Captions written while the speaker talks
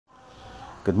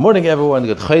Good morning, everyone.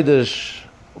 Good Chodesh.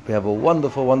 Hope you have a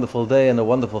wonderful, wonderful day and a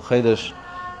wonderful Chodesh.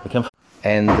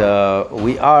 And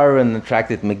we are in the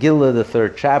tractate Megillah, the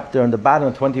 3rd chapter, on the bottom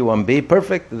of 21b.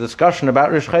 Perfect. The discussion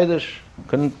about Rosh Chodesh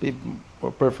couldn't be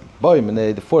more perfect. Boy,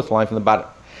 the 4th line from the bottom.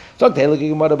 So, asked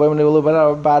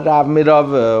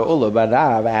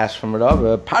from Rav,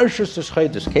 Parshas Rosh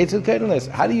Chodesh.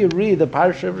 How do you read the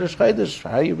Parsha of Rosh Chodesh?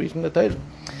 How do you read from the Torah?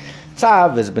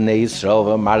 Tzav is b'nei Yisrael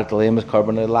v'martaleim is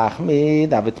korban lachmi.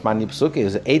 David mani psuki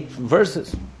is 8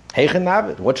 verses. Heichen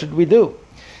David, what should we do?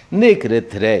 Nikrit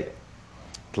today.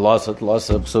 Tlasa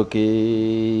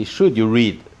psuki. Should you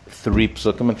read 3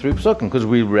 psukim and 3 psukim? Because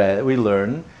we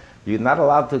learn you're not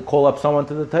allowed to call up someone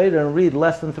to the Torah and read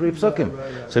less than 3 psukim.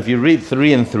 So if you read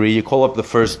 3 and 3, you call up the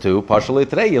first 2. Partially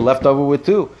today, you're left over with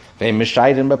 2. You're not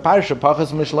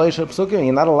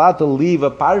allowed to leave a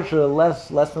parsha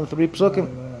less than 3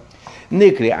 psukim.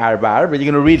 Nikri arba, but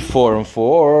you're going to read 4 and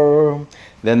 4.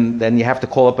 Then you have to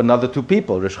call up another 2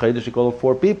 people. Rosh Chodesh, you call up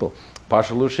 4 people.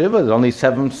 Parsha Shiva, there's only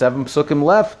 7 psukim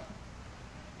left.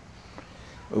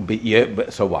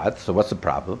 So what? So what's the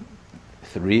problem?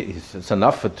 3, it's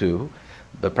enough for 2.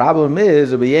 The problem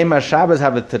is, the next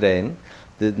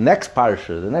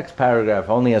parsha, the next paragraph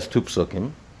only has 2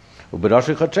 psukim. And the Rosh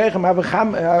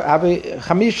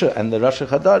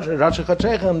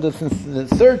Chodeshim, the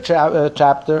 3rd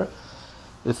chapter,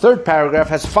 the 3rd paragraph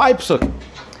has 5 psukim.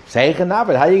 How are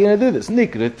you going to do this? If you're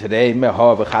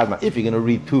going to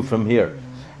read 2 from here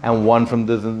and 1 from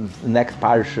the next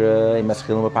parsha,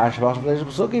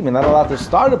 you're not allowed to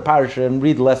start a parsha and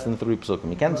read less than 3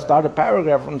 psukim. You can't start a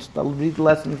paragraph and read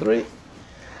less than 3.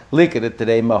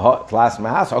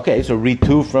 Okay, so read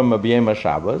 2 from B'yem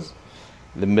Shabbos,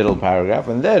 the middle paragraph,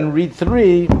 and then read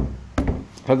 3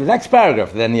 from the next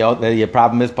paragraph. Then your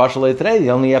problem is partially today.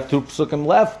 You only have 2 psukim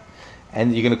left.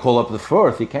 And you're going to call up the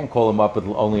 4th. You can't call them up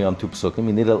only on 2 psukim.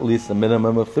 You need at least a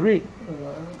minimum of 3.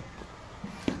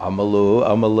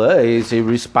 Amalei. So he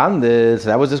responded. So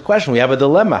that was his question. We have a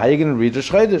dilemma. How are you going to read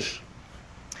Rosh Chodesh?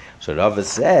 So Rav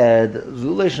said,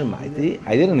 Zulei Shemaiti.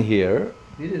 I didn't hear.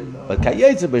 You didn't know. But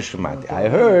Kayetze B'Shemaiti. I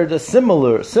heard a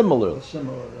similar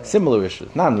issue.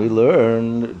 Now we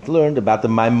learned about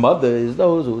my mother is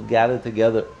those who gather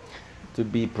together to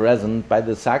be present by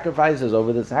the sacrifices,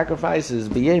 over the sacrifices,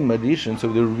 b'yei Marishan, so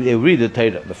they read the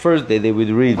Torah. The first day they would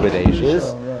read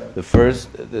Bereshis,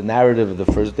 the narrative of the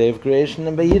first day of creation,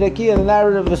 and B'yirakia, the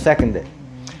narrative of the second day.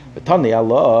 B'tani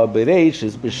Allah,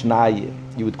 Bereshis b'shnayim.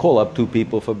 You would call up 2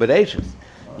 people for Bereshis.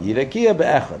 Yirakia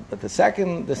b'echad. But the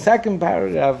second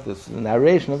paragraph, the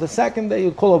narration of the second day,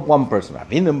 you'd call up 1 person.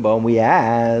 Rabinim, we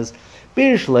ask,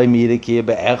 B'shleim Yirakia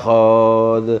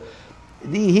b'echad.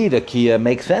 The hirakia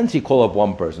makes sense. You call up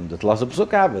 1 person. The tlas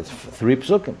psukav, it's 3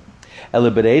 psukim.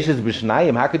 Elibereshis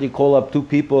b'shnayim. How could you call up 2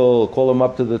 people? Call them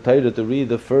up to the Torah to read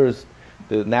the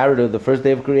narrative of the first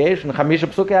day of creation. Chamisha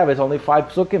psukav, it's only 5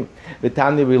 psukim.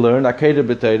 V'tani we learn akeda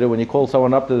b'Torah. When you call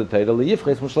someone up to the Torah,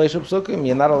 liyifches m'shleisha psukim.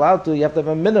 You're not allowed to. You have to have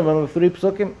a minimum of 3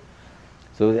 psukim.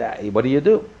 So what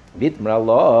do? Vitmar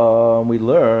Allah. We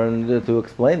learned to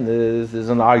explain this is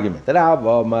an argument.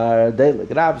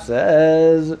 Rav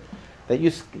says that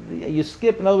you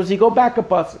skip. In other words, you go back a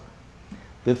pasuk.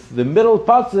 The middle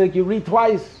pasuk you read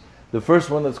twice. The first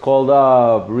one that's called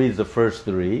up reads the first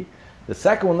 3. The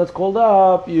second one that's called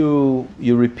up you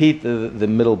repeat the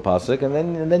middle pasuk, and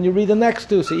then you read the next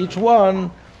 2. So each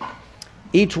one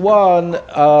reads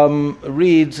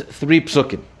 3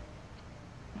 psukim.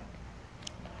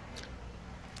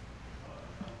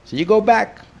 So you go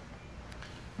back.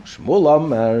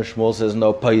 Shmuel says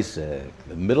no pasuk.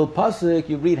 The middle pasuk,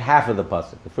 you read half of the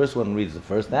pasuk. The first one reads the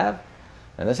first half,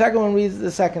 and the second one reads the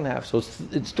second half. So it's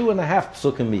 2.5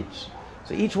 psukim each.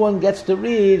 So each one gets to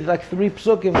read like 3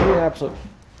 psukim, 3.5 psukim.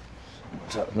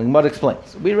 So the Gemara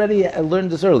explains. We already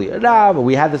learned this earlier.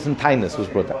 We had this in Tainus, was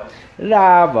brought up.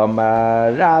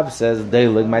 Rav says,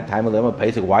 my time of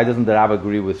pasuk. Why doesn't the Rav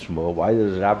agree with Shmuel? Why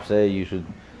does Rav say you should?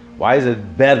 Why is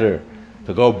it better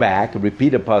to go back and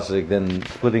repeat a pasuk than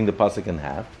splitting the pasuk in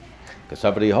half? Because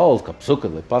somebody holds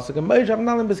kapsukah pasuk and Moshe.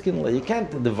 You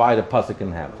can't divide a pasuk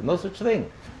in half. No such thing.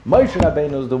 Moshe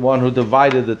Rabbeinu is the one who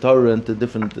divided the Torah into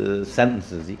different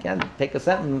sentences. You can't take a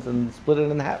sentence and split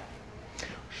it in half.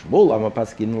 Shmuel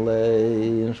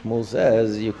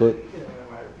says you could.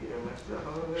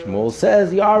 Shmuel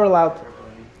says you are allowed.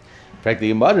 In fact, the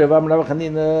Gemara of Rabbi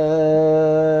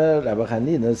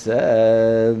Chanina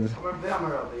said.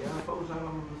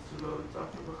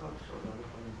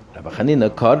 Rabbi Chanina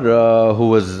Kadra, who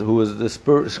was the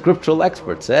scriptural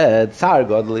expert, said, "Tsar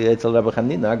God, Rabbi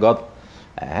Chanina, God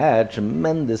had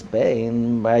tremendous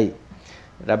pain by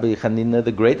Rabbi Chanina,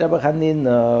 the great Rabbi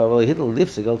Chanina, well, he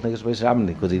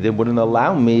because he wouldn't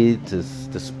allow me to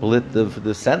split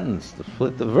the sentence, to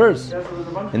split the verse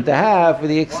into half, with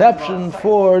the exception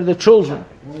for the children,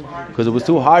 because it was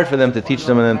too hard for them to teach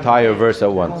them an entire verse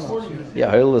at once.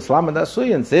 Yeah,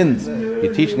 and since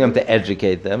you're teaching them to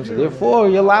educate them, so therefore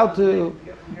you're allowed to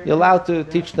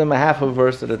teach them a half a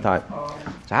verse at a time.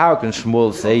 So how can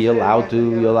Shmuel say you're allowed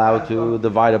to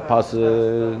divide a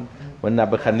pasuk when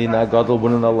Rabbi Chanina Gadol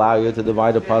wouldn't allow you to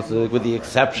divide a pasuk, with the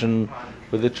exception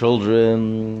for the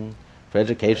children, for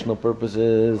educational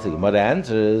purposes? The Gemara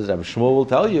answers, Rabbi Shmuel will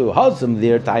tell you, Hazim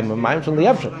their time and mine from the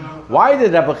Yevshan. Why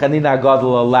did Rabbi Chanina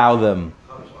Gadol allow them?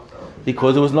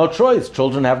 Because there was no choice.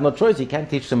 Children have no choice. You can't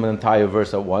teach them an entire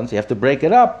verse at once. You have to break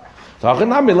it up. So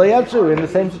we're in the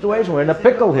same situation. We're in a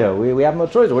pickle here. We have no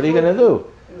choice. What are you going to do?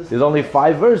 There's only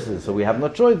 5 verses, so we have no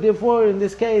choice. Therefore, in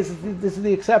this case, this is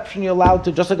the exception. You're allowed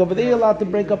to, just like over there, you're allowed to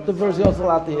break up the verse. You're also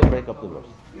allowed to break up the verse.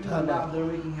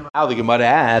 Now the Gemara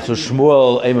asks, so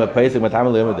Shmuel,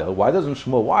 why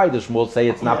does Shmuel say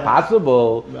it's not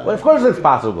possible? Well, of course it's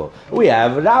possible. We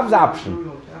have Rav's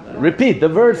option. Repeat the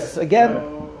verse again.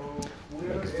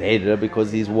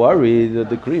 Because he's worried that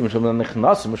the cream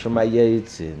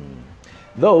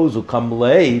those who come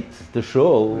late to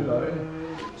shul,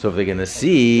 so if they're going to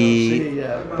see,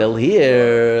 they'll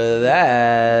hear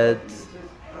that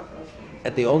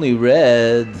they only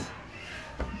read.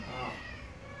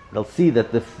 They'll see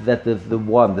that the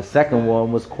second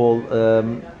one was called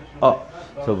up.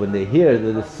 So when they hear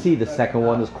the second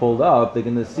one is called up, they're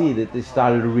going to see that they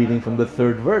started reading from the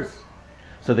 3rd verse.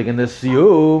 So they're going to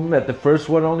assume that the first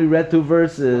one only read 2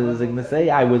 verses. They're going to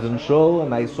say, I was in shul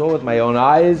and I saw with my own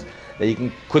eyes that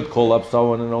you could call up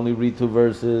someone and only read 2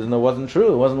 verses. And it wasn't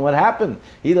true. It wasn't what happened.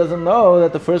 He doesn't know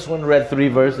that the first one read 3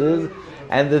 verses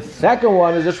and the second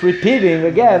one is just repeating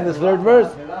again this 3rd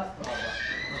verse.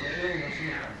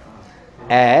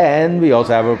 And we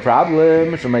also have a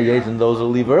problem. Those who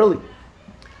leave early.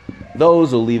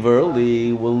 Those who leave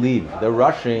early will leave. They're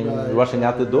rushing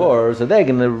out the door, so they're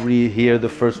going to hear the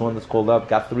first one that's called up,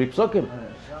 got 3 psukim.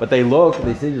 But they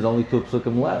see there's only 2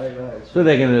 psukim left. So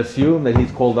they're going to assume that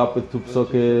he's called up with 2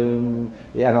 psukim.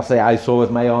 Yeah, and I'll say, I saw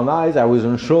with my own eyes, I was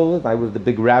in shul, the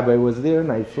big rabbi was there, and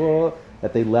I saw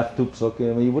that they left 2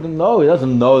 psukim. He wouldn't know. He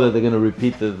doesn't know that they're going to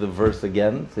repeat the verse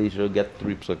again, so he should get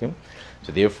 3 psukim.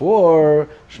 So therefore,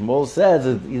 Shmuel says,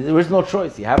 there is no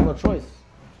choice. You have no choice.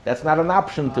 That's not an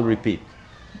option to repeat,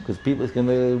 because people is going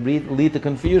to lead to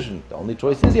confusion. The only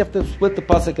choice is you have to split the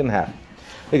pasuk in half.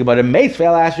 Think about it. Meisvel,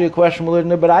 I'll ask you a question.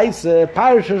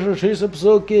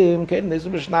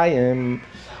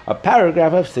 A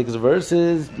paragraph of 6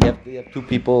 verses. You have 2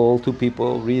 people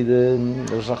reading.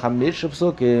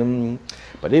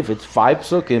 But if it's 5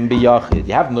 psukim biyachid,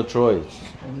 you have no choice.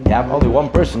 You have only one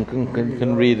person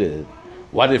can read it.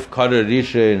 What if Kader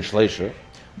Risha and Shleisha?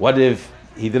 What if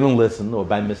he didn't listen, or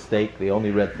by mistake they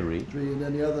only read 3? And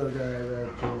then the other guy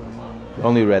read 2. They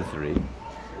only read 3.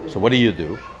 So what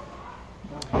do?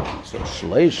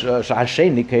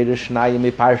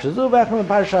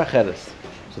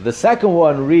 So the second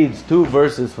one reads 2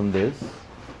 verses from this,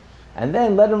 and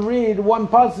then let him read 1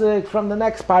 pasuk from the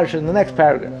next parsha in the next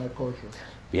paragraph.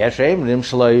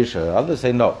 Others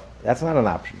say no. That's not an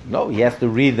option. No, he has to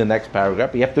read the next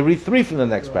paragraph. You have to read 3 from the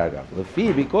next paragraph.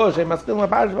 Because you're not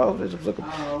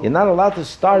allowed to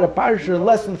start a parsha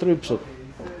less than 3 psukim.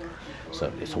 So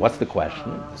what's the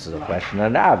question? This is a question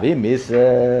on Rav. This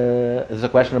is a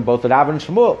question of both Rav and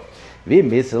Shmuel.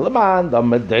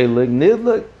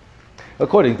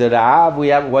 According to Rav,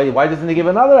 why doesn't he give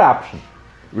another option?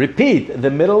 Repeat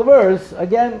the middle verse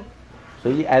again.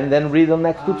 And then read the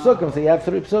next 2 psukim, so you have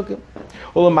 3 psukim.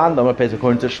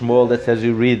 According to Shmuel, that says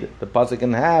you read the pasuk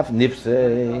in half,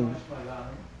 nifsei.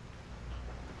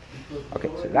 Okay,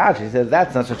 so Rashi says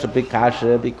that's not such a big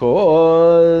kasha,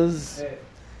 because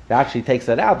Rashi takes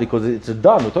that out because it's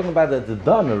done. We're talking about that it's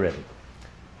done already.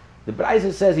 The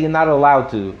Brisa says you're not allowed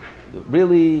to.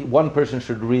 Really, one person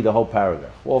should read the whole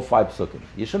paragraph, all 5 psukim.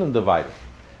 You shouldn't divide it.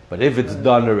 But if it's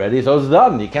done already, so it's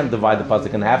done. You can't divide the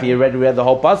pasuk in half. You already read the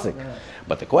whole pasuk.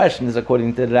 But the question is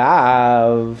according to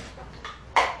Rav.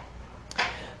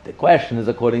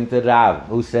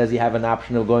 Who says you have an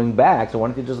option of going back. So why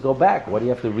don't you just go back? Why do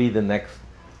you have to read the next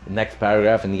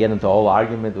paragraph and you get into a whole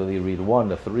argument whether you read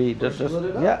 1 or 3? Just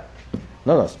yeah.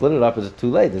 No, split it up. It's too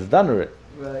late. It's done already.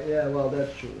 Right. Yeah. Well,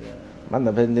 that's true. Yeah.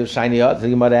 The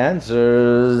Gemara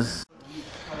answers.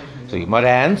 So Gemara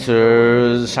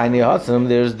answers. Shiny Hatzim.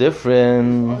 There's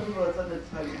different.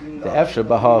 The Efsher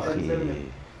Bahachi.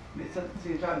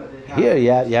 Here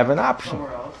you have an option.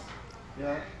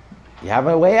 You have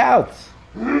a way out.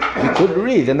 we could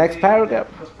read the next paragraph.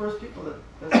 Because first people that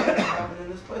happen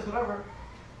in this place, whatever,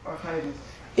 are chayim.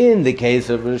 In the case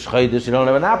of Rosh Chodesh, you don't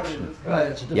have an option. Right,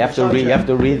 it's a different You have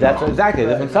to read that exactly a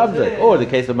different subject. Or the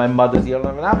case of my mother's, you don't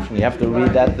have an option. You have to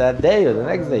read that day or the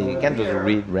next day. You can't just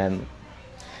read random.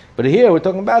 But here we're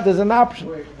talking about there's an option.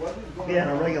 Yeah,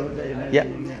 on a regular day. Maybe. Yeah.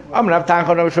 I'm gonna have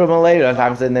Tanchon of Shuvim Levi. And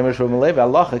Tanchon said, "Name of Shuvim Levi.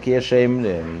 Allah ki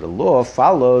Yeshemrim." The law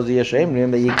follows the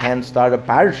Yeshemrim that you can't start a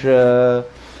parsha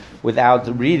without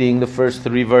reading the first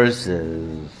 3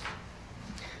 verses.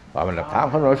 I'm gonna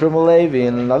have Tanchon of Shuvim Levi.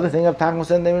 And another thing of Tanchon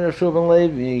said, "Name of Shuvim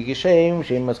Levi." Yeshem,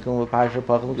 Shem must come with parsha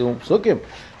pachim gum psukim.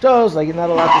 Just like you're not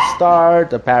allowed to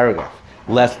start a paragraph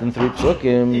less than 3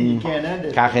 psukim. You can't end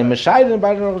it. Kachem Meshayden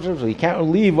B'Adar, so you can't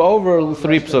leave over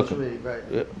 3 psukim.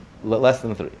 Right. Less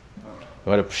than 3.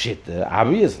 What a pshit,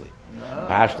 obviously.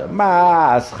 Pashta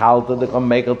mas chalta the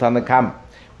mekel tanakam.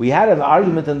 We had an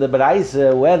argument in the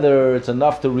Baraisa whether it's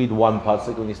enough to read 1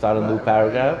 pasuk when you start a new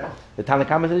paragraph. The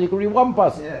Tanakam says you can read 1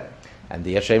 pasuk. Yeah. And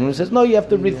the Yeshemrim says no, you have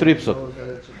to read 3 psukim.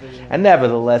 And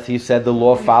nevertheless, he said the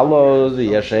law follows the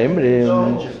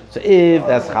Yeshemrim. So if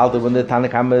that's chalta when the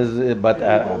Tanakam is, but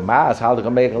mas chalta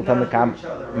mekel tanakam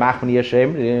machni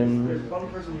Yeshemrim.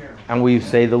 And we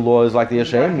say the law is like the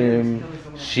Yeshemrim.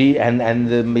 She and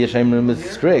the Yeshemrim is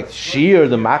strict. She or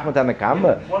the Machmat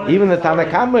Tanakama, even the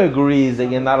Tanakama agrees that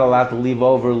you're not allowed to leave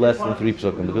over less than 3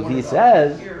 psukim because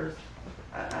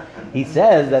he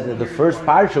says that the first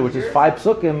parsha, which is 5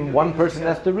 psukim, 1 person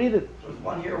has to read it.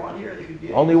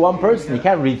 Only 1 person. You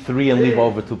can't read 3 and leave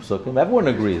over 2 psukim. Everyone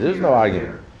agrees. There's no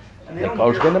argument.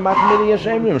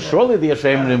 Surely the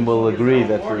Yeshemrim will agree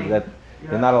that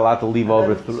you're not allowed to leave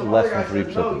over less than 3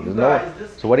 psukim.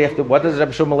 So what do you have to? What does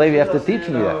Rabbi Shmuel Levi have to teach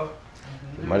me that?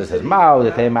 The Mother says,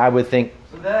 I would think.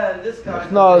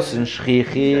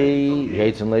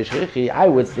 I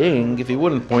would think if he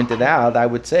wouldn't point it out, I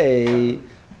would say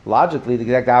logically the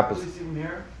exact opposite.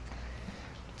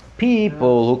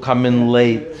 People who come in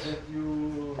late,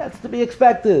 that's to be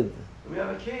expected.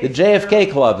 The JFK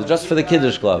club is just for the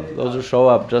Kiddush club. Those who show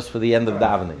up just for the end of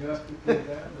davening.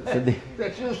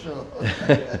 That's useful.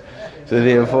 So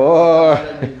therefore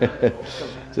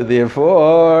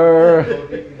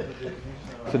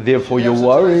you're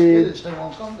worried.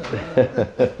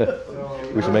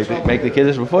 We should make the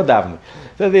Kiddush before davening.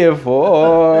 So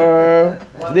therefore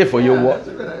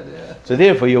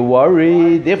you're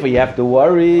worried. Therefore you have to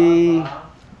worry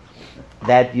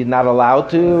that you're not allowed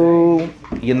to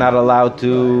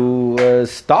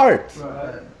start.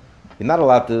 You're not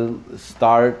allowed to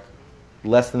start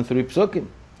less than 3 psukim.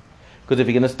 Because if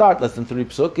you're going to start less than 3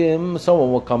 psukim,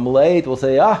 someone will come late, will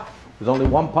say, there's only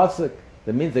 1 pasuk.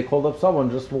 That means they called up someone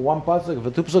just for 1 pasuk,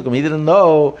 for 2 psukim. He didn't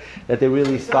know that they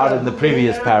really started in the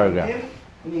previous paragraph.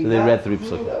 So they read 3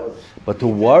 psukim. But to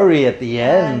worry at the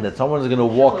end that someone's going to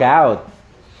walk out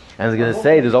and is going to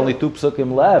say there's only 2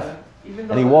 psukim left,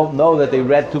 and he won't know that they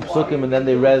read 2 psukim and then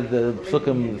they read the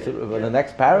psukim in the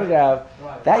next paragraph,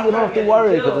 that you don't have to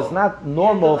worry because it's not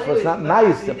normal, it's not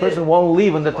nice. A person won't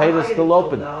leave when the Torah is still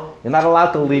open. You're not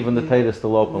allowed to leave when the Torah is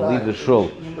still open, leave the shul.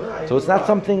 So it's not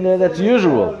something that's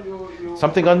usual.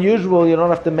 Something unusual, you don't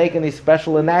have to make any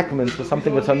special enactments for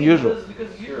something that's unusual.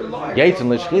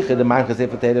 The man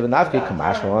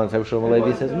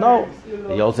says no.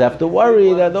 You also have to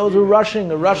worry that those who are rushing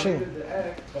to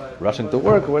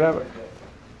work or whatever.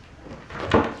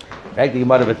 According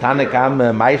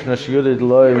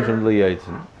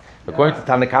to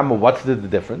Tanakama, what's the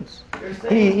difference?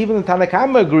 Even the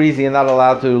Tanakama agrees you're not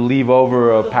allowed to leave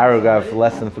over a paragraph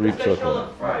less than 3 psukim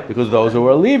because those who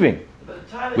are leaving,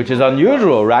 which is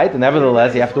unusual, right? And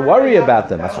nevertheless, you have to worry about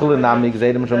them.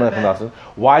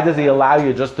 Why does he allow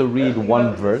you just to read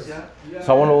 1 verse?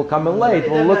 Someone will come in late,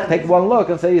 will take 1 look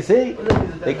and say, you see,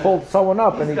 they called someone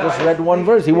up and he just read 1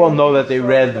 verse. He won't know that they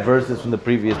read verses from the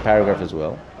previous paragraph as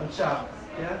well. So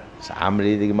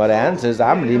Amri, the Gemara answers,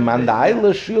 Amri,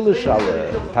 Mandaila Shula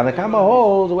Shala. Tanakama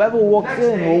holds, whoever walks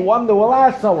in will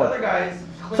ask someone.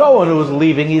 Someone who's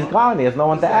leaving, he's gone, he has no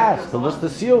one to ask, he'll just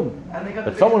assume.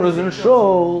 But someone who's in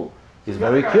shul, he's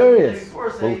very curious.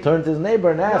 He'll turn to his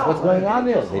neighbor and ask, what's going on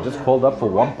here? They just called up for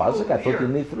 1 pasuk, I thought you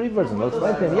need 3 verses. They'll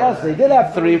explain to him, yes, they did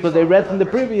have 3 because they read from the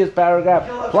previous paragraph,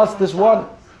 plus this 1.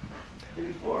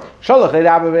 Sholach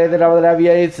Rabbi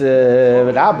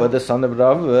Yosef, Rabbi, the son of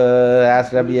Rav,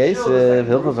 asked Rabbi Yosef,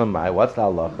 Hilchos on my, what's the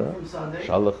halacha?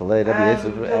 Sholach Rabbi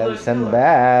Yosef, send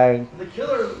back.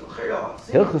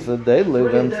 Hilchos of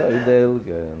Deilgan, so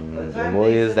Deilgan. The law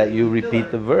is that you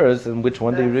repeat the verse, and which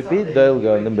one do you repeat?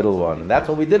 Deilgan, the middle one. And that's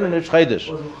what we did in Rosh Chodesh.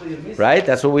 Right?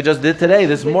 That's what we just did today,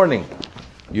 this morning.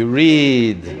 You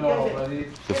read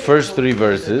the first three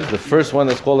verses. The first one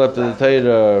that's called up to the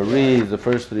Torah reads the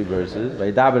first three verses.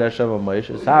 Vaydaber Hashem Moshe,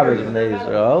 Saved Bnei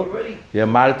Yisrael,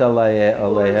 V'amarta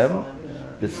Aleihem.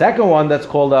 The second one that's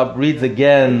called up reads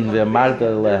again V'amarta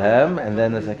Aleihem, and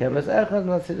then the second verse Echad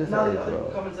Nasidus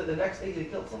Yisrael. Come and say the next day you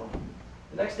killed someone.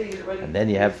 The next day he's already. And then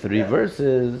you have three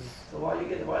verses So why are they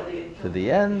getting killed? to the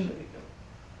end,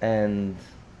 and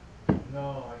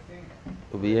No, I think.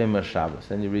 V'yem Shabbos.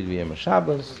 Then you read V'yem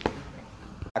Shabbos.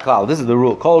 This is the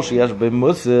rule. Kol sheyesh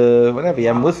b'musaf. Whenever you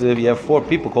have musaf, you have four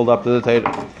people called up to the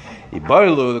Torah.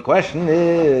 Ibarlu. The question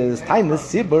is, Tainis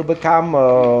Sibur Bekam.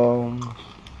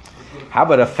 How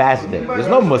about a fast day? There's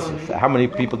no musaf. How many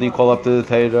people do you call up to the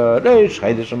Torah? Reish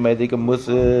Chaydish and Medik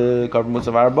musaf. Carbon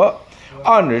musaf arba.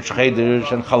 On Reish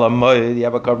Chaydish and Chalamoid, you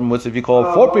have a carbon musaf. You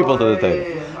call four people to the Torah.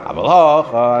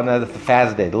 Amalach on the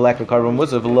fast day. The lack of carbon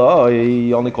musaf.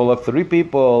 You only call up three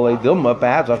people. Dilma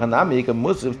perhaps achanami you can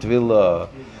musaf tvila.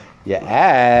 You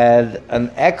add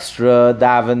an extra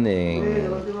davening.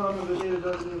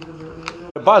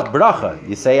 Bas bracha.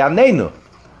 You say anenu.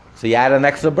 So you add an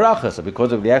extra bracha. So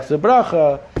because of the extra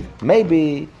bracha,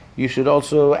 maybe you should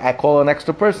also call an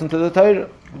extra person to the Torah.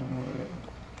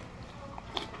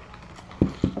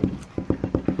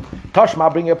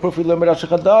 Tashma bring a proof. He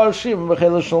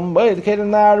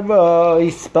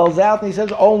spells out and he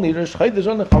says only there's but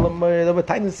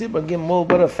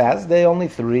a fast day only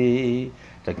three.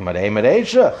 Look at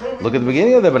the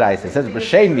beginning of the Braisa. It says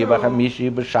b'sheni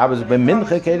b'chamishi b'shabbos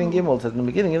b'mincha keren gimel. It says in the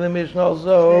beginning of the Mishnah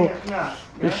also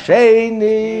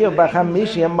b'sheni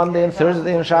b'chamishi on Monday and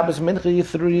Thursday and Shabbos mincha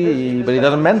three. But he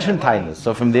doesn't mention tainus.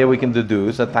 So from there we can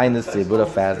deduce that tainus sibur a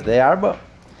fast day arba.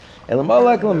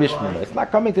 It's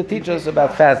not coming to teach us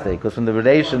about fast day, because from the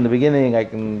relation in the beginning I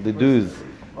can deduce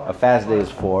a fast day is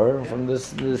 4. From the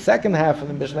second half of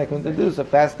the Mishnah I can deduce a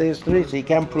fast day is 3, so you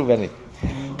can't prove anything.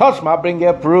 Toshma bring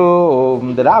a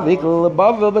proof. The Rav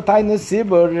Bavel b'tayne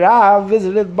sibur. Rav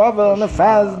visited Bavel on a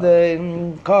fast day.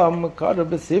 Come, Kara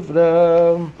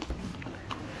b'sifra.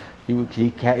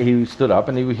 He stood up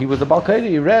and he was the Balkaidi.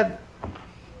 He read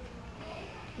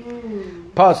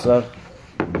Pasach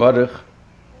Baruch.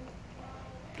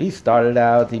 He started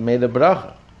out, he made a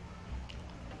bracha.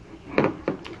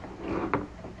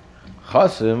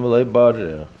 Chasim v'lei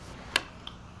baruch.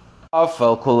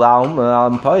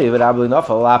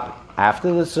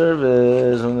 After the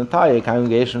service, when the entire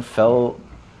congregation fell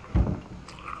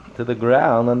to the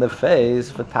ground on their face,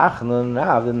 Fatachna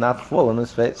Rav did not fall on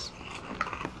his face.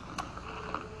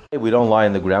 We don't lie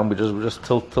on the ground, we just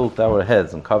tilt our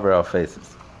heads and cover our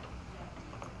faces.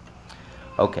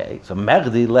 Okay, so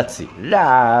Megillah, let's see.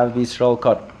 Rav Yisrael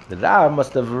Kot. The Rav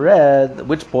must have read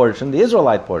which portion? The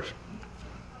Israelite portion.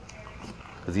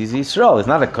 Because he's Yisrael, he's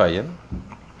not a Kohen.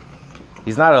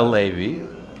 He's not a Levi.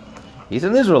 He's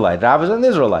an Israelite. Rav is an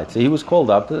Israelite. So he was called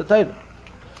up to the Torah.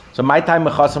 So my time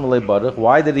mechasim alei baruch.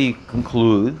 Why did he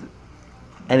conclude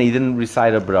and he didn't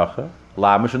recite a bracha?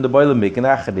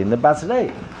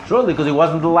 Surely because he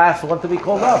wasn't the last one to be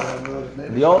called up.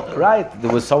 Right,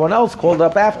 there was someone else called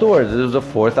up afterwards. There was a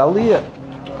fourth aliyah.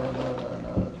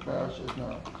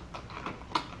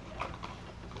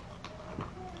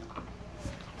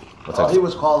 He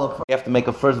was called up. You have to make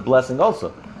a first blessing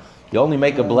also. You only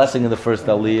make a blessing in the first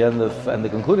aliyah and the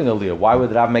concluding aliyah. Why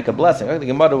would Rav make a blessing? The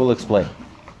Gemara will explain.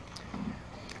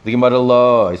 The Gemara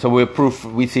law. So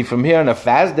we see from here on a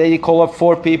fast day you call up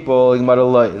 4 people. The Gemara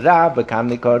law. Rav,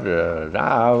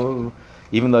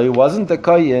 even though he wasn't the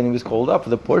kohen, he was called up for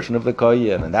the portion of the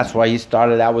kohen, and that's why he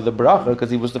started out with the bracha because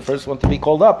he was the first one to be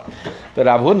called up. But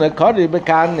Rav Huna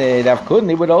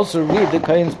he would also read the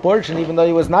kohen's portion even though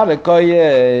he was not a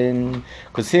kohen,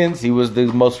 because since he was the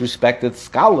most respected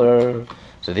scholar,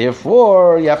 so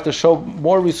therefore you have to show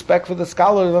more respect for the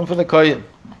scholar than for the kohen.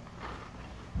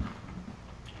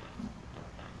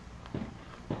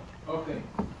 Okay.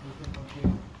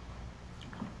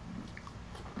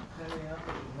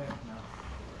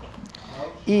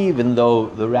 Even though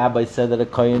the rabbi said that a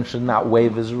kohen should not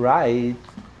waive his right,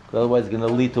 otherwise it's going to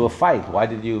lead to a fight. Why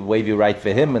did you waive your right for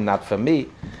him and not for me?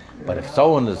 But if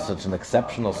someone is such an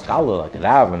exceptional scholar like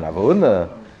Rav and Rav Huna,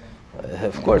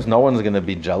 of course no one's going to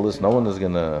be jealous, no one is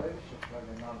going to...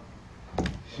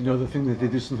 You know the thing that they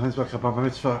do sometimes by Chabad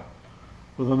Mitzvah,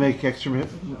 where they'll make extra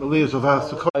aliyahs of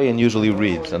us. And usually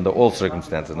reads under all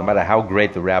circumstances, no matter how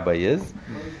great the rabbi is,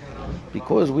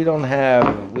 because we don't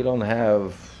have,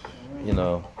 you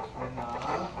know,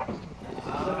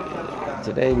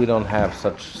 today we don't have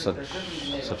such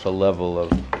a level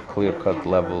of clear-cut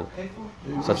level,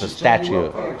 such a statue.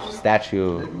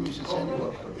 Maybe we should send you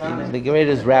up first. The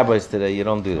greatest rabbis today, you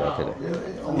don't do that today.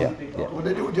 Yeah. What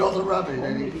they do with the older rabbi?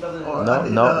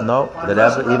 No. The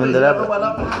Rebbe, even the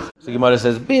Rebbe. So Gemara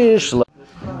says, Bishleim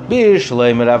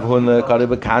Rav Huna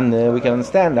Karibakane. We can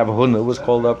understand Rav Huna was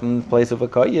called up in place of a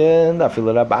kohen.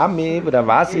 Afil Rav Ami, but Rav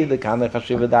Asi, the Kana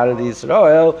Chashiv Dar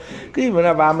Israel. Even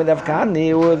Rav Ami, Rav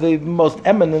Kani were the most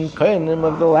eminent kohenim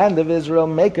of the land of Israel.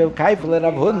 Meikav Kaifel and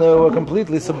Rav Huna were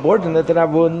completely subordinate to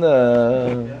Rav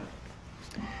Huna.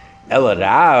 El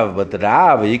Rav, but the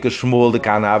Rav, Yika Shmuel the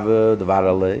Kanav the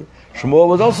Varale. Shmuel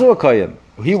was also a kohen.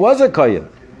 He was a kohen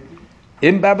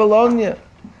in Babylonia,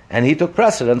 and he took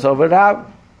precedence over Rav.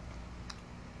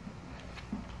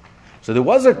 So there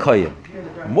was a kohen,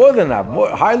 more than Rav,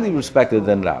 more highly respected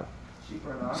than Rav.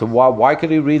 So why could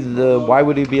he read why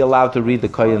would he be allowed to read the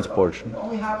kohen's portion? It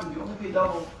only happens, you only pay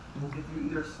double if you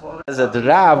either slaughter. That the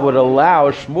Rav would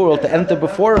allow Shmuel to enter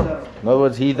before him. In other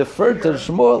words, he deferred to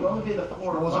Shmuel. You only pay the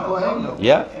 4 Was a kohen?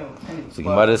 Yeah. So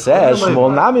Gemara says,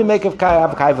 Shmuel nami make of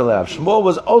Kaivel Rav. Shmuel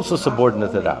was also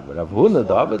subordinate to Rav. Rav Huna,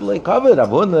 David lay covered. Rav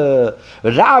Huna,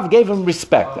 Rav gave him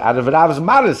respect out of Rav's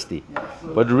modesty.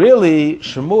 But really,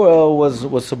 Shmuel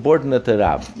was subordinate to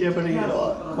Rav. Yeah, but he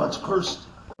once cursed.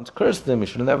 Once cursed him, he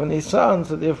shouldn't have any sons,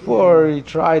 so therefore he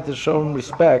tried to show him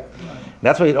respect. And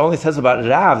that's why it only says about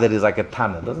Rav that he's like a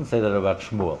Tana. It doesn't say that about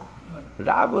Shmuel.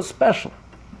 Rav was special.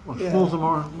 Well, Shmuel's a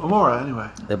Mora anyway.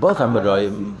 They both are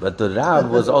Meroim, but the Rav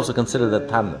was also considered a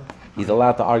Tana. He's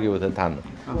allowed to argue with a Tana,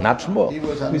 not Shmuel.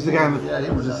 He's the guy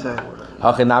he was the same. It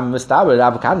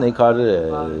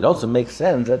also makes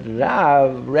sense that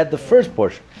Rav read the first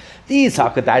portion. These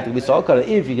Hakadaitik we saw,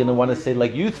 if you're going to want to say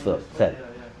like Yutha said,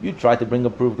 you try to bring a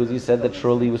proof because you said that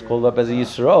surely he was called up as a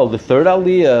Yisrael, the third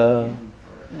Aliyah.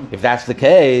 If that's the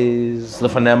case,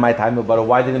 my time about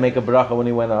why did he make a bracha when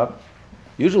he went up?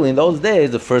 Usually in those days,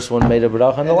 the first one made a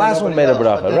bracha and the last one made a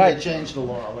bracha, right? They changed the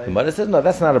law. Right? The Gemara says, no,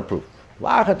 that's not a proof.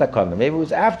 Maybe it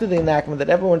was after the enactment that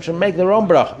everyone should make their own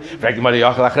bracha.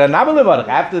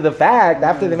 After the fact,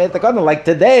 after they made the kanda, like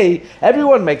today,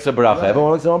 everyone makes a bracha.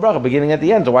 Everyone makes their own bracha, beginning at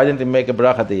the end. So why didn't they make a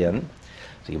bracha at the end?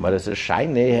 So Gemara says,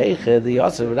 the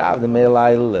Yosef Rav the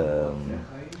Melail.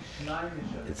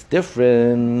 It's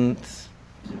different.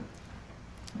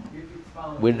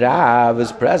 With Rav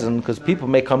is present because people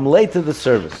may come late to the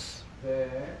service.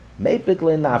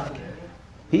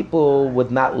 People would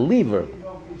not leave early.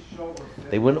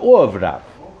 They were in awe of Rav.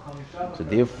 So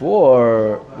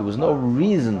therefore, there was no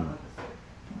reason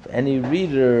for any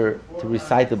reader to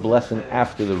recite the blessing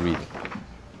after the reading.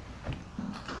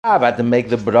 Rav had to make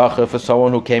the bracha for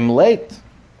someone who came late.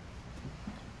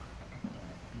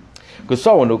 Because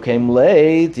someone who came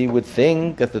late, he would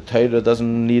think that the Torah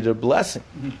doesn't need a blessing.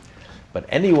 But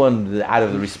anyone, out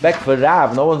of the respect for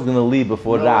Rav, no one's going to leave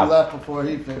before Rav. Left before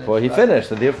he finished. Before he finished.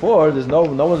 So therefore, there's no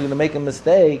one's going to make a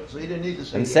mistake So he didn't need to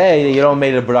say and say you don't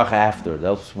make a bracha after.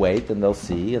 They'll wait and they'll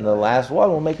see, and the last one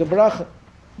will make a bracha.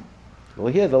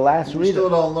 Well, here the last We reader. still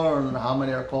don't learn how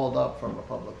many are called up from a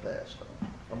public fast,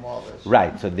 from all this.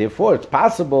 Right. So therefore, it's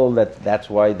possible that that's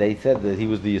why they said that he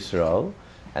was the Yisrael,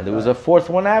 and there was a fourth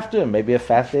one after him. Maybe a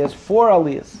fast day has 4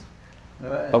 aliyahs.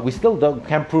 Right. But we still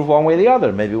can't prove one way or the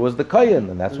other. Maybe it was the kohen,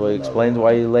 and that's why he explains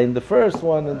why he laid the first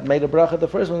one and made a bracha the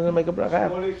first one and didn't make a bracha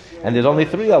after. And there's only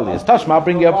 3 aliyahs. Tashma, I'll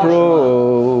bring you a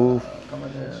proof.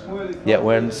 Yeah,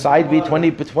 we're in side B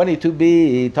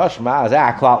 22B. Tashma,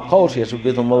 klal kol sheyesh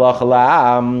b'bitul malach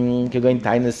la'am kegoin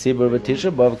tainas sibur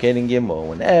v'tisha b'av kening gimel.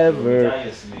 Whenever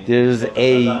there's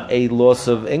a loss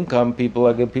of income, people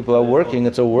are working.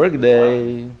 It's a work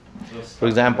day. For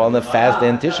example, on the fast day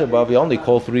in Tisha B'Av, you only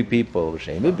call 3 people. But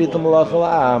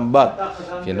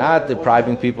if you're not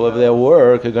depriving people of their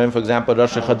work, you're going, for example,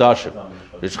 Rosh Chodashim.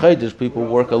 Rosh Chodesh, people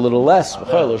work a little less.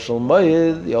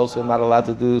 You're also not allowed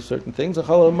to do certain things.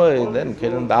 Then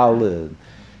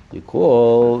you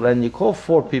call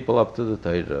 4 people up to the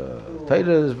Torah.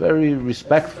 Torah is very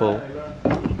respectful.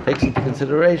 Takes into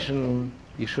consideration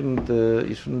you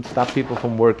shouldn't stop people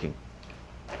from working.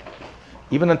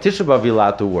 Even on Tisha B'Av, you're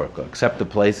allowed to work, except the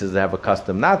places that have a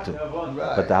custom not to.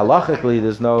 Right. But halachically,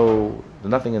 there's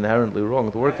nothing inherently wrong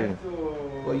with working.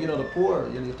 Well, the poor,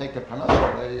 you take the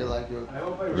parnasa away, you're like, I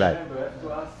hope I Right. remember. I have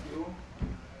to ask you,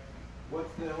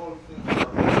 what's the whole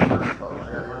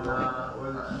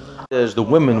thing? The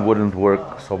women wouldn't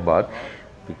work so much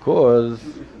because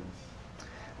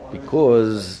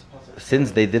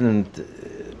since they didn't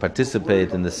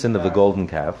participate in the sin of the golden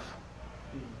calf,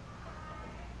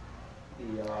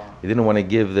 he didn't want to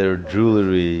give their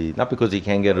jewelry, not because he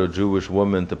can't get a Jewish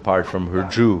woman to part from her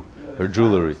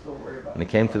jewelry. When it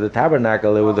came to the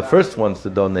tabernacle, they were the first ones to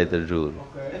donate their jewelry.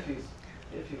 If he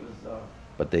was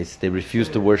but they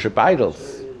refused to worship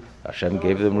idols. Hashem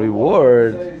gave them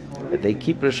reward that they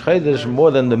keep Rosh Chodesh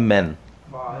more than the men.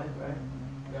 5, right?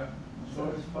 Yeah.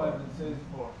 So it's 5 and says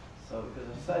 4. So because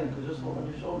of saying, you could just hold on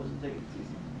your shoulders and take it easy.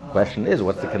 Question is,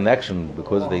 what's the connection?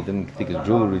 Because they didn't take his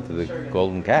jewelry to the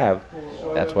golden calf,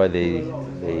 that's why they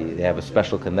have a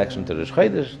special connection to Rosh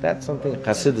Chodesh. That's something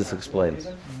Chassidus explains.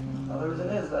 The reason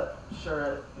is that,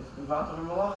 sure, it's involved in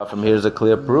Malach. From here is a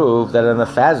clear proof that on a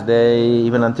fast day,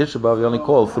 even on Tisha B'Av, you only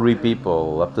call 3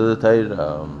 people up to the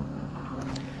Torah.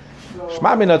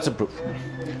 Shma mi not to proof.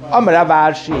 Amar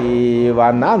Avashi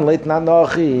v'anan leit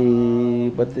nanochi.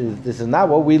 But this is not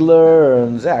what we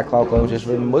learn. Zeh klal kolim shesh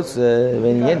v'musaf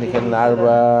v'nyenik en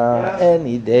arba.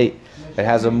 Any day it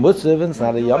has a musaf and it's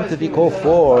not a yom to be called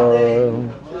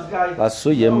 4.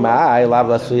 Lasuya mai lav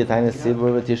lasuya tiny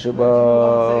sibur v'tisha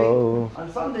b'av. On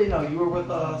Sunday, no, you were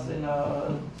with us in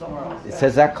somewhere else. It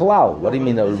says that klal. What do you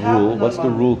mean a rule? What's the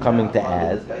rule coming to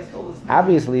add?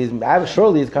 Obviously,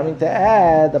 surely it's coming to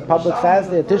add a public fast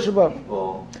day at Tisha B'Av,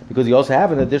 because you also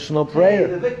have an additional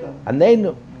prayer. And they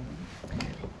know.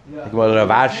 According to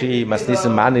Rav Ashi,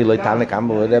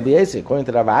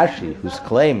 who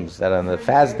claims that on the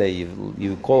fast day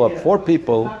you call up 4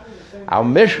 people, our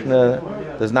Mishnah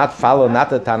does not follow not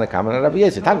the Tanakh and Rabbi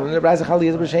Yossi.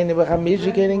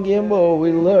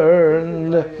 We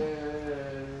learned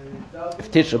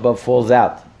if Tisha B'Av falls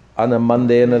out on a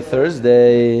Monday and a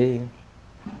Thursday,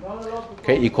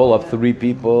 okay, you call up 3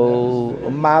 people,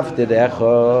 maftir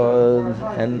echad,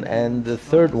 and the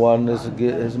third one is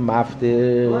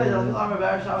maftir.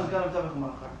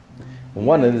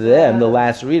 One of them, the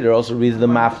last reader, also reads the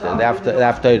maftir,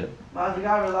 after.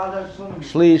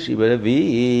 Shlishi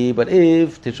b'revi, but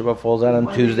if Tisha B'Av falls out on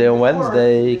Tuesday or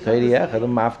Wednesday, kairi echad,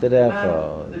 maftir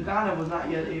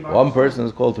echad. One person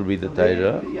is called to read the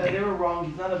Torah. Yeah, they were wrong.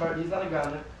 He's not a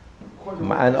Ganav.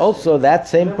 And also that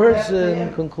same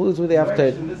person concludes with the after.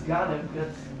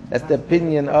 That's the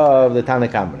opinion of the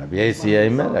Tanakh. Rabbi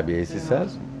Yossi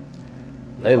says,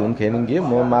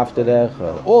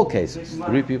 all cases,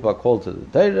 3 people are called to the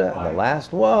Torah, and the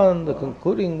last one, the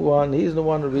concluding one, he's the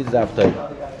one who reads the after.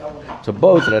 So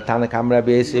both the Tanakh and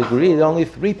Rabbi Yossi agree that only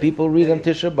 3 people read on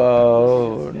Tisha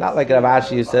B'Av. Not like Rav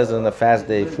Ashi says on the fast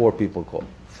day 4 people call.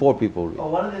 4 people read.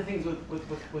 One of the things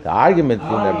with the argument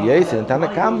between Rabbi Yossi and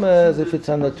Tanakh is if it's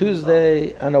on a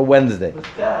Tuesday and a Wednesday. With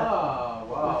that,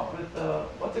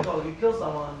 what's it called? If you kill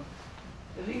someone,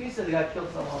 if you said the guy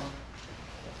killed someone.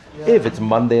 If it's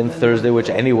Monday and Thursday, which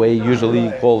anyway usually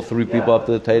you call 3 people up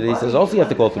to the Torah, he says also you have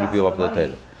to call 3 people up to the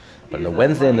Torah. But on a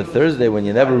Wednesday and a Thursday, when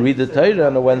you never read the Torah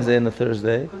on a Wednesday and a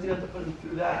Thursday, Because you have to put him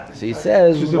through that. so he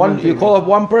says you call up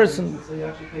 1 person, So you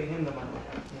actually pay him the money.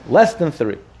 less than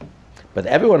 3. But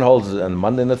everyone holds on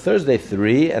Monday and a Thursday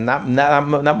 3, and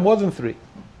not more than 3.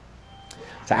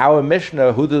 So our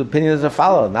Mishnah, who the opinion is to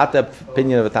follow? Not the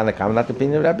opinion of a Tanakh, not the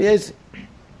opinion of Rabbi Yossi.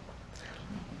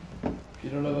 If you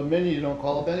don't have a mini, you don't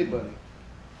call up anybody.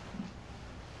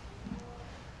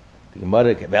 The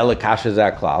Gemara, Vela Kasha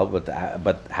Zaklal,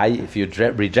 but how, if you're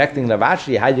rejecting Rav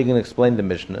Ashi, how are you going to explain the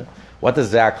Mishnah? What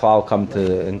does Zaklal come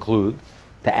to include,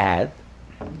 to add?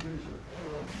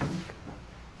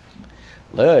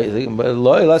 You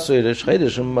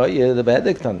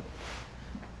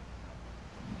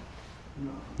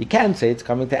can't say it's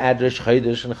coming to add Rosh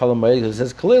Chodesh and Chol Hamoed, because it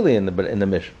says clearly in the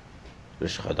Mishnah.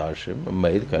 Rosh Chodashim,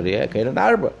 Hamoed, Kariyah, Keiran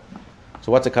Arba.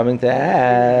 So what's it coming to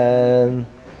add?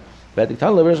 The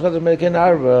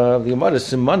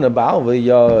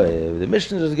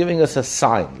Mishnah is giving us a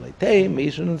sign. Like,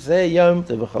 you shouldn't say Yom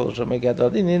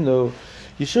Tov.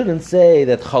 You shouldn't say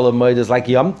that Chol Hamoed is like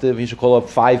Yom Tov. You should call up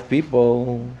 5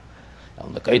 people.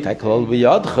 But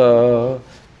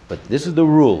this is the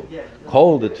rule.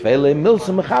 Call the Tveilei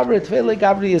Milsa Mechaber, Tveilei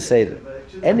Gavri Yiseder.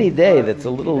 Any day that's a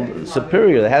little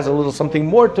superior, that has a little something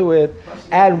more to it,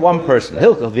 add 1 person.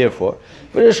 Hilchah, therefore,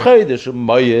 which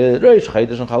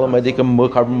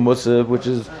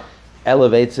is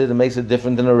elevates it and makes it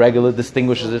different than a regular,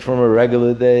 distinguishes it from a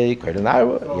regular day. You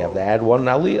have to add 1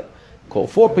 aliyah. Call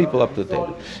 4 people up to the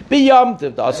table. Be Yom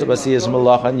Tov, the Asab Asiyas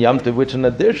Malach and Yom Tov, which in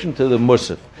addition to the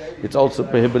Musaf, it's also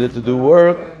prohibited to do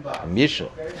work. Misha.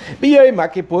 Be Yom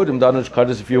Kippurim, Danush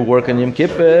Kaddish, if you work on Yom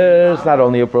Kippur, it's not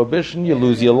only a prohibition, you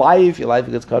lose your life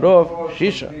gets cut off.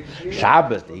 Shisha.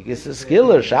 Shabbos, the Igis is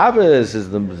skiller. Shabbos is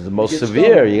the most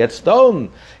severe. You get stoned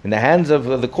in the hands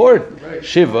of the court.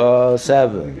 Shiva,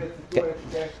 7. Okay.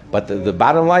 But the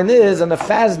bottom line is, on a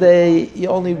fast day, you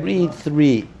only read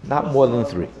 3, not more than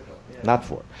 3. Not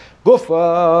 4.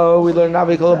 Gufa, we learned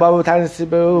Navi Kol Babu Tiny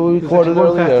Sibu, we quoted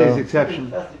One fast day's earlier.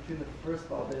 exception. first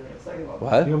Baal Beit, the second Baal Beit.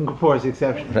 What? Yom Kippur is the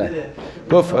exception. Right.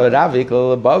 Guf Rav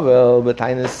Ikel Bavel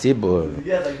B'Tainis Sibur.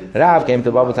 Yeah, like this. Rav came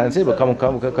to Bavel B'Tainis Sibur. Come.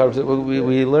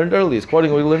 We learned early. It's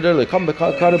quoting what we learned early. Come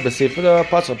B'Kar B'Sifra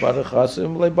Pasuk Baruch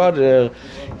Hasim LeBader.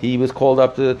 He was called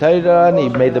up to the Torah and he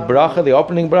made the bracha, the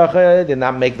opening bracha. Did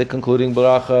not make the concluding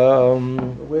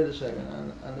bracha. But wait a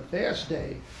second, on the fast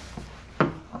day,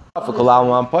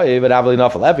 Everyone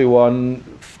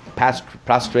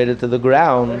prostrated to the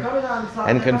ground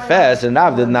and confessed, and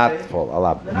Rav did not fall.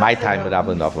 Allah, my time with Rav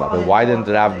Nafal. But why didn't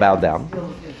Rav bow down?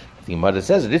 The Gemara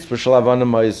says it's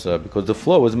because the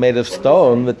floor was made of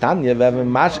stone. It's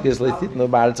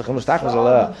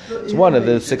one of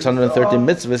the 613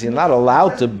 mitzvahs. You're not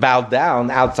allowed to bow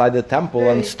down outside the temple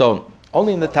on stone.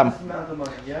 Only in the temple.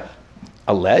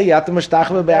 You're not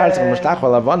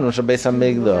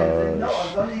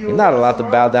allowed to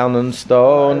bow down on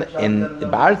stone in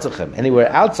Ba'artzechem,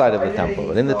 anywhere outside of the temple.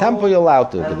 But in the temple you're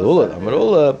allowed to.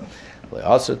 But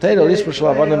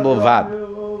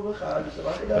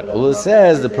Ula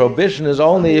says the prohibition is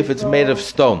only if it's made of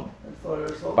stone.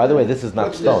 By the way, this is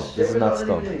not stone. This is not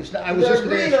stone. I was just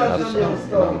going to ask you.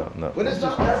 No. What is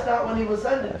this? That's not when he was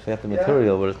sending. I forget the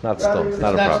material, but it's not stone. It's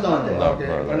not a It's not problem. stone. No.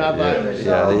 Okay. We're not buying it.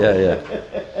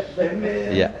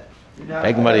 Yeah.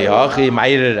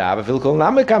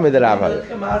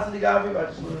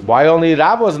 Why only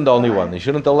Rav wasn't the only one? He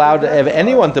shouldn't allow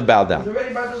anyone to bow He was down.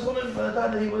 already by this woman by the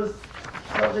time that he was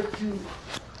subject to,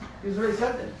 he was already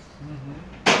sentenced.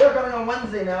 They're coming on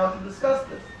Wednesday now to discuss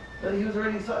this. But he was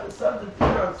already subject to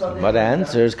on Sunday. But the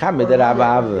answer is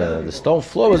the stone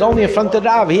floor was only in front of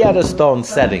Rav. He had a stone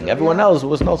setting. Everyone else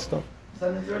was no stone.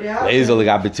 Sunday's already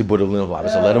happened. So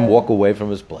let him walk away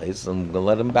from his place and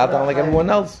let him bow down like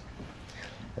everyone else.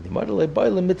 And he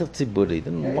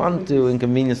didn't want to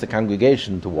inconvenience the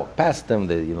congregation to walk past them.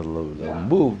 They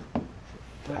move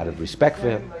out of respect for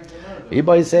him.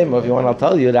 Everybody saying, if you want, I'll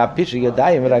tell you,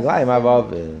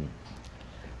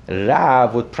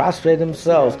 Rav would prostrate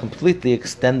himself, completely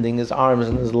extending his arms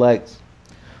and his legs.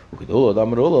 The Torah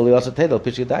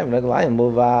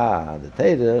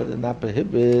did not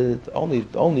prohibit,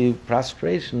 only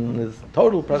prostration is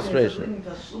total prostration.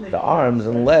 The arms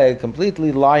and leg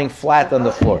completely lying flat on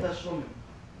the floor.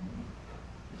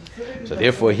 So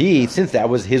therefore since that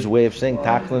was his way of saying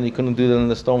Tachlon, he couldn't do that on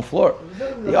the stone floor.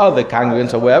 The other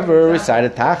congregants, however,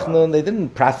 recited Tachlon, they didn't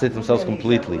prostrate themselves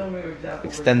completely,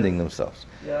 extending themselves.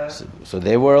 So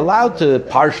they were allowed to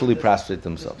partially prostrate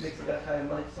themselves.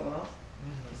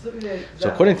 So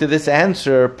according to this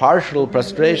answer, partial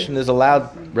prostration is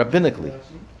allowed rabbinically.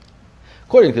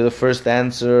 According to the first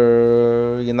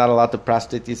answer, you're not allowed to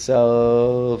prostrate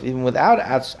yourself even without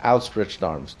outstretched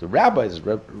arms. The rabbis,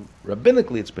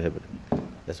 rabbinically, it's prohibited.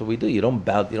 That's what we do. You don't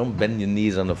bend your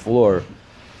knees on the floor,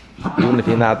 even if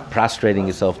you're not prostrating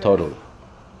yourself totally.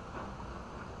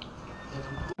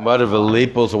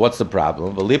 So what's the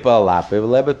problem?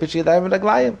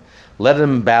 Let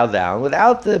him bow down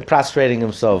without prostrating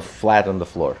himself flat on the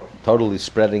floor, totally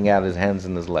spreading out his hands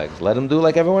and his legs. Let him do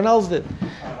like everyone else did.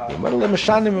 They don't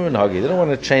want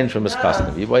to change from his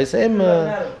custom.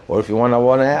 Or if you want,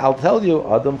 I'll tell you,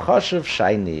 Adam Chashav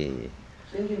Shaini.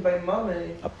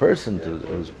 A person,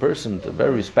 a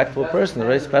very respectful person, a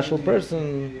very special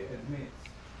person,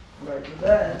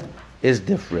 is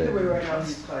different.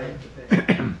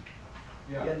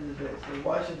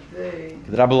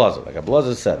 Rabbi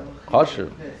Lazar said,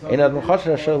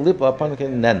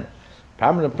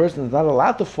 permanent person is not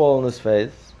allowed to fall on his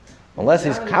face unless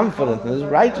he's confident in his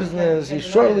righteousness. He's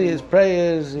sure that his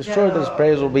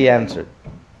prayers will be answered.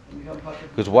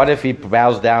 Because what if he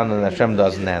bows down and Hashem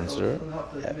doesn't answer?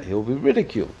 He'll be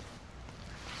ridiculed.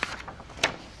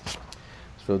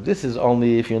 So this is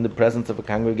only if you're in the presence of a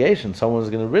congregation. Someone's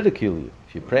going to ridicule you.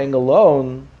 If you're praying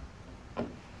alone,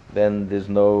 then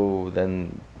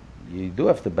you do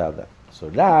have to bow down. So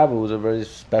Rav, who was a very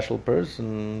special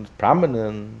person,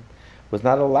 prominent, was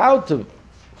not allowed to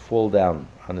fall down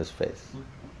on his face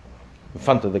in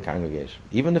front of the congregation,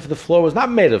 even if the floor was not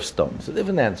made of stone. It's a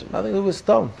different answer. Nothing to do with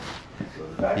stone.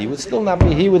 He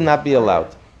would not be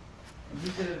allowed.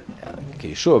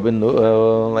 Unless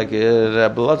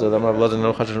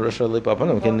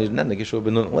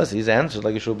he's answered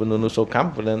like Yeshua ben Nun, so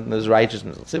confident in his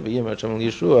righteousness. Kum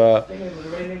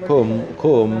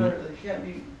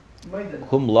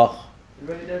lach.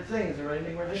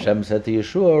 Hashem said to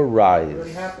Yeshua,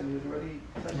 rise.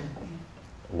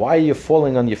 Why are you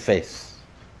falling on your face?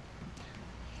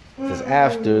 Because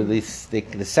after the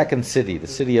second city, the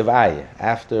city of Ai,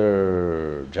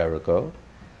 after Jericho,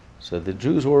 so the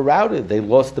Jews were routed. They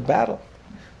lost the battle.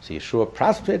 So Yeshua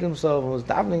prostrated himself and was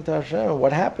davening to Hashem.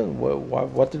 What happened?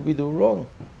 What did we do wrong?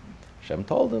 Hashem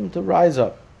told him to rise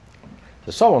up.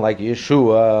 So someone like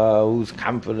Yeshua, who's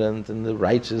confident in the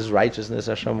righteousness,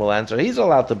 Hashem will answer. He's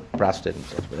allowed to prostrate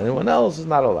himself, but anyone else is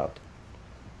not allowed.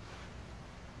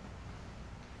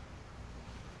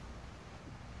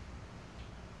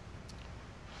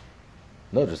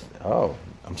 No, just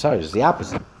the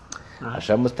opposite.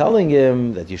 Hashem was telling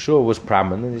him that Yeshua was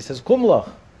prominent. He says, "Kumlach,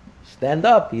 stand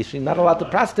up. You're not allowed to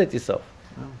prostrate yourself."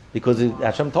 Because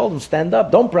Hashem told him, stand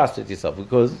up, don't prostrate yourself.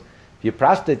 Because if you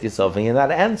prostrate yourself and you're not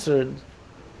answered,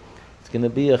 it's going to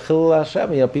be a chil Hashem.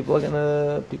 People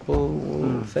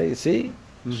will say, see,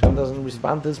 Hashem doesn't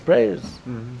respond to his prayers.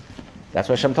 That's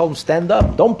why Hashem told him, stand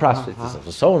up, don't prostrate yourself.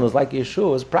 So someone who's like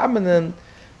Yeshua is prominent,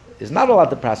 is not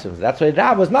allowed to prostrate himself. That's why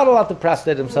Rab was not allowed to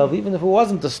prostrate himself, even if it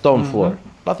wasn't a stone floor.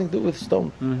 Nothing to do with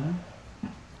stone.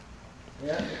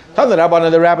 Some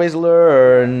of the rabbis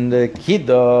learned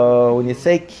kiddah. When you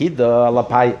say kiddah,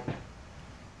 alapai.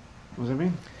 What does that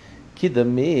mean? Kiddah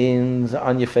means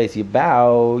on your face. You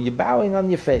bow. You're bowing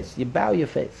on your face. You bow your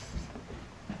face.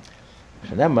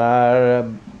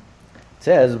 Shnemar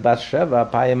says Bathsheba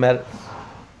payemer.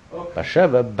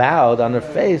 Bathsheba bowed on her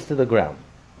face to the ground.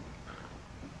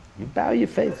 You bow your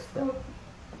face.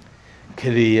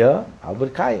 Kriya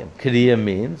albert kayim. Kriya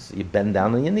means you bend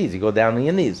down on your knees. You go down on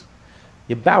your knees.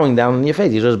 You're bowing down on your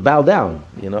face. You just bow down.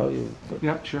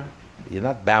 Yeah, sure. You're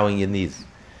not bowing your knees.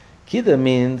 Kiddah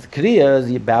means kriya is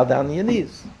you bow down on your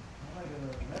knees.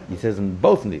 He says in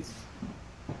both knees.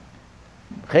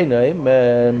 As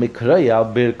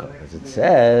it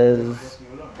says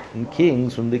in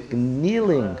Kings, from the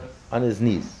kneeling on his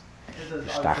knees.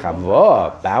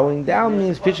 Bowing down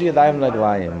means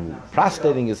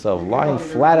prostrating yourself, lying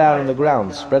flat out on the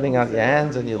ground, spreading out your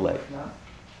hands and your legs.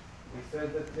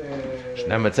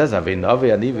 It says,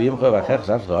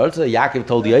 Yaakov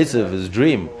told Yosef his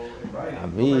dream.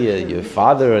 Me, your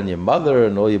father and your mother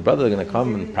and all your brothers are going to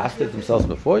come and prostrate themselves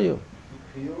before you.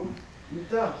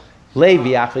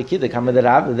 Levi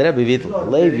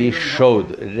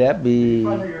showed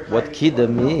Rebbe what kiddah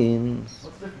means.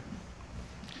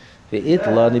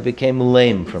 And he became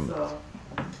lame from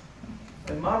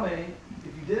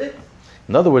it.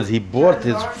 In other words, he brought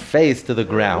his face to the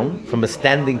ground from a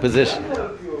standing position.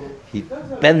 He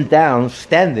bent down,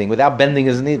 standing, without bending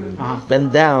his knee.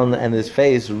 Bent down, and his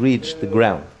face reached the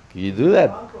ground. Can you do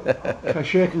that?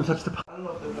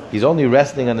 He's only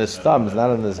resting on his thumbs,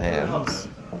 not on his hands.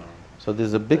 So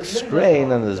there's a big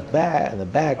strain on his back, on the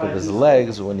back of his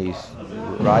legs when he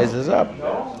rises up.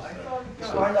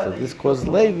 So this caused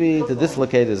Levi to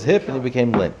dislocate his hip, and he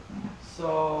became lame.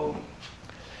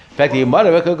 In fact,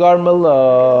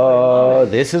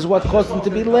 this is what caused him to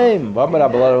be lame. You're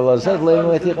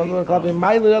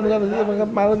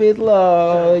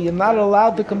not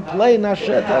allowed to complain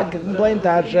to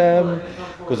Hashem,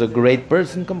 because a great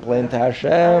person complained to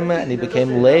Hashem, and he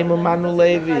became lame.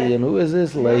 Levi, and who is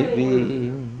this Levi?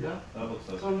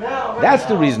 That's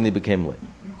the reason he became lame.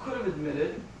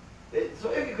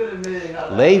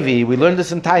 Levi, we learned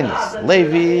this in Tainus.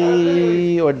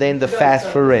 Levi ordained the fast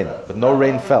for rain, but no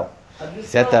rain fell. He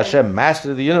said to Hashem,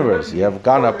 Master of the universe, you have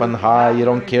gone up on high, you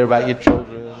don't care about your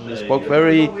children. He spoke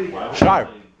very sharp,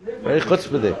 very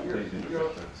chutzpahdik.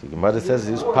 So Gemara says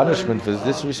his punishment for his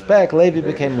disrespect, Levi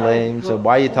became lame. So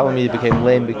why are you telling me he became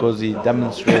lame? Because he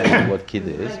demonstrated what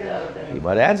kiddah is.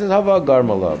 Gemara answers, Hava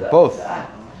Garmala, both.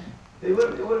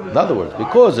 In other words,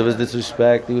 because of his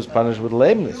disrespect, he was punished with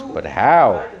lameness. But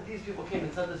how?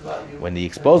 When he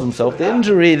exposed himself to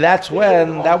injury, that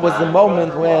was the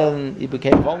moment when he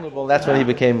became vulnerable. That's when he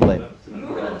became lame.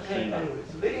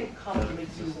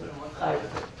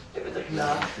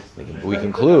 We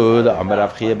conclude,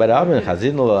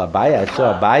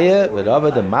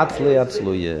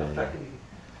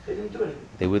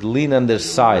 they would lean on their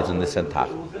sides when they said tach.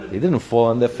 They didn't fall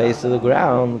on their face to the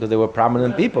ground because they were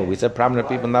prominent people. We said prominent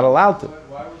people not allowed to.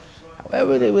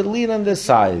 However, they would lean on their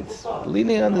sides.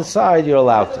 Leaning on the side, you're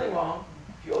allowed to.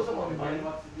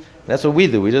 That's what we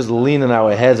do. We just lean on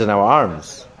our heads and our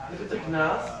arms.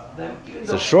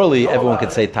 So surely everyone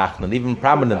could say tachnan, even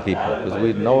prominent people,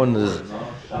 because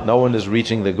no one is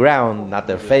reaching the ground, not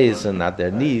their face and not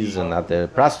their knees and not their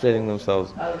prostrating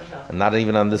themselves, and not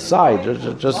even on the side,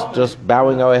 just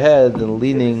bowing our head and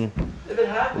leaning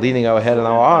our head and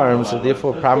our arms. So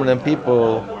therefore, prominent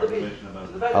people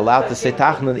allowed to say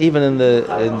tachnan even in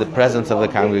the presence of the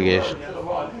congregation.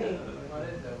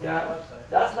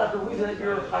 That's not the reason that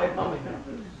you're a chayav mammon.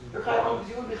 You're chayav mammon because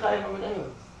you wouldn't be chayav mammon anyway.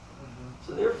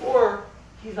 So therefore,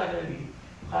 he's not going to be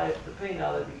chayav the pain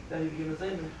now that he became a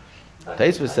zayin.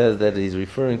 Taisva says that he's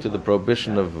referring to the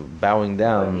prohibition of bowing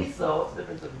down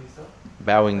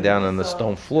on the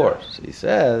stone floor. So he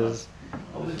says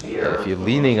If you're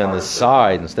leaning on the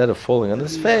side instead of falling on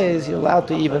his face, you're allowed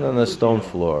to even on a stone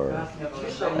floor.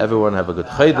 Everyone have a good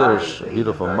Chodesh, a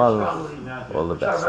beautiful month, all the best.